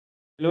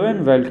Hello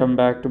and welcome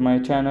back to my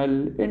channel.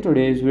 In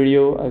today's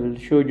video, I will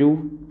show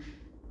you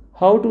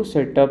how to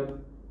set up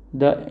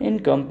the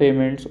income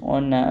payments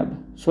on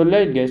NAB. So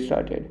let's get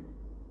started.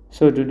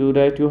 So to do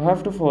that, you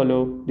have to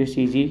follow this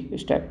easy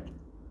step.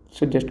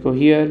 So just go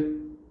here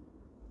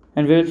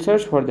and we will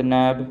search for the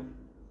NAB.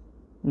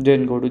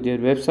 Then go to their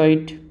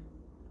website,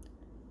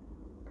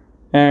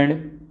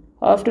 and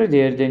after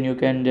there, then you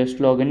can just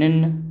log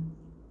in,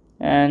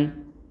 and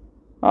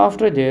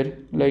after there,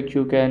 like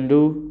you can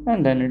do,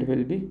 and then it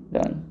will be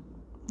done.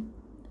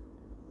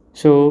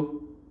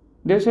 So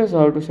this is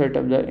how to set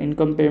up the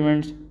income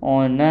payments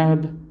on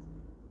NAB.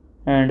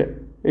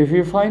 And if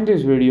you find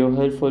this video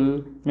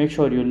helpful, make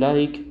sure you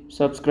like,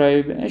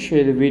 subscribe and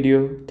share the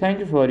video. Thank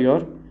you for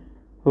your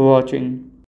watching.